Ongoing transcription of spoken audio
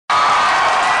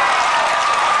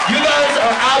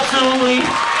absolutely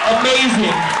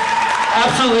amazing.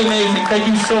 Absolutely amazing. Thank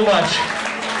you so much.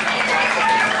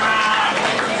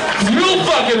 You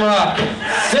fucking rock.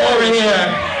 Over here.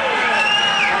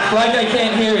 Like I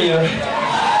can't hear you.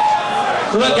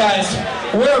 Look guys,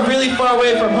 we're really far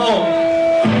away from home.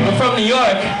 We're from New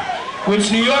York, which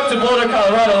New York to Boulder,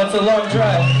 Colorado, it's a long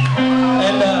drive.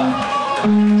 And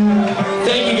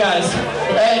thank you guys.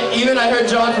 Even I heard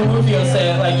John from Rufio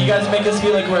say it, like, you guys make us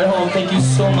feel like we're at home. Thank you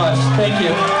so much. Thank you.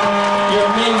 You're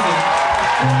amazing.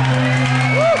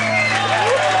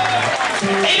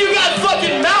 And you got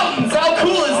fucking mountains. How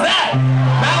cool is that?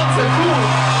 Mountains are cool.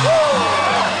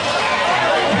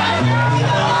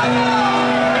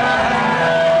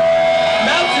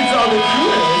 Mountains are the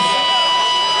coolest.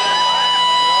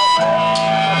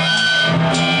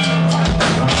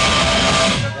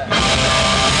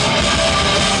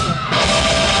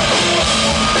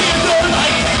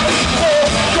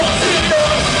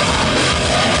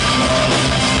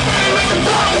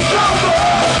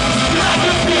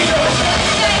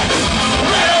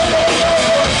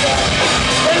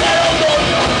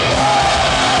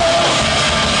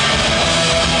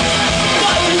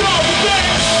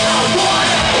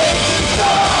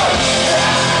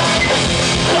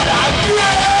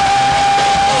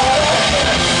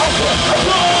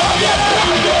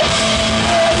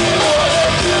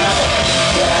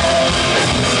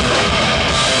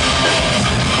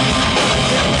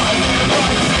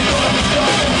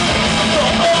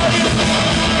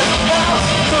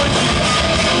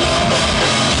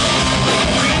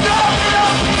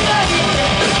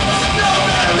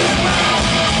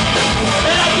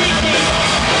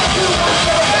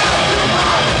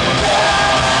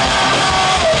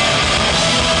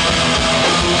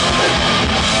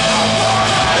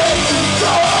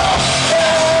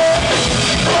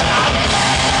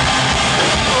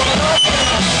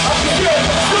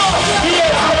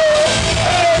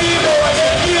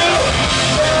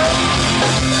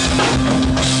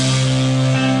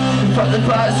 The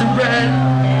eyes are red,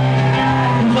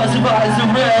 the eyes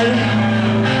are red.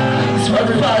 Smell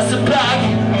the eyes are black.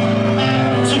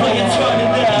 So when you turn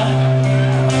it there,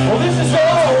 well this is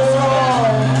all.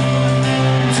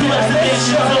 Two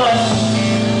residential doors.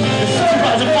 The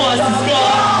supervisor voice is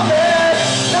gone.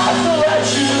 Not to let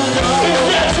you know. If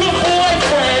that's your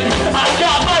boyfriend, I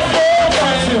got my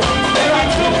girlfriend. Maybe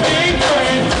two big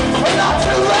friends, but not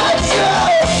to let you.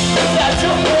 If that's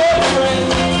your boyfriend,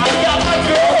 I got my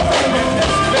girlfriend.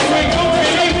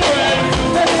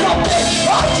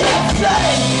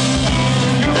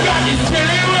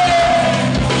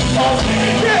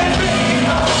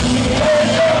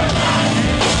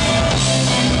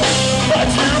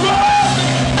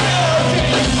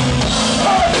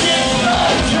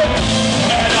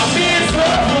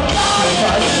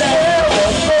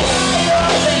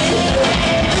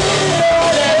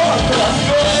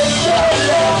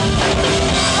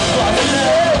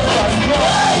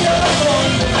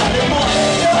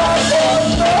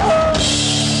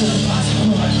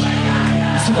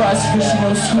 Because she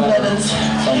knows 2 letters,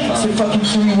 so fucking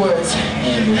 3 words.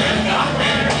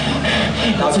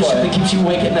 That's what shit that keeps you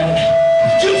awake at night.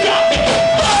 You got me!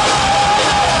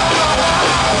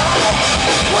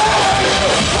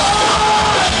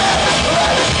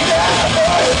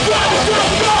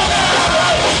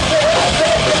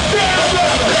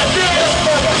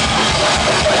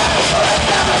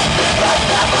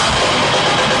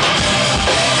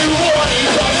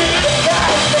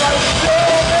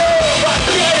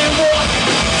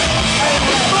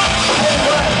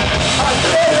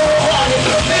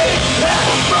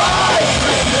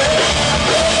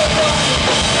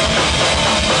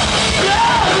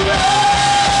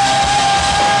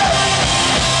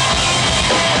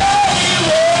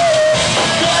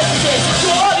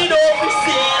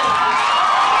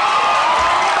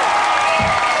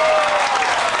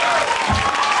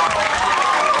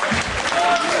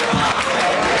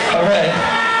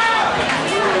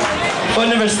 Fun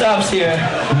never stops here.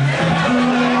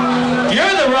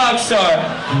 You're the rock star.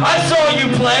 I saw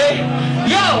you play.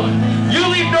 Yo, you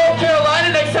leave North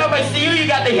Carolina, next time I see you, you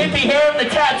got the hippie hair and the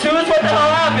tattoos. What the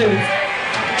hell happened?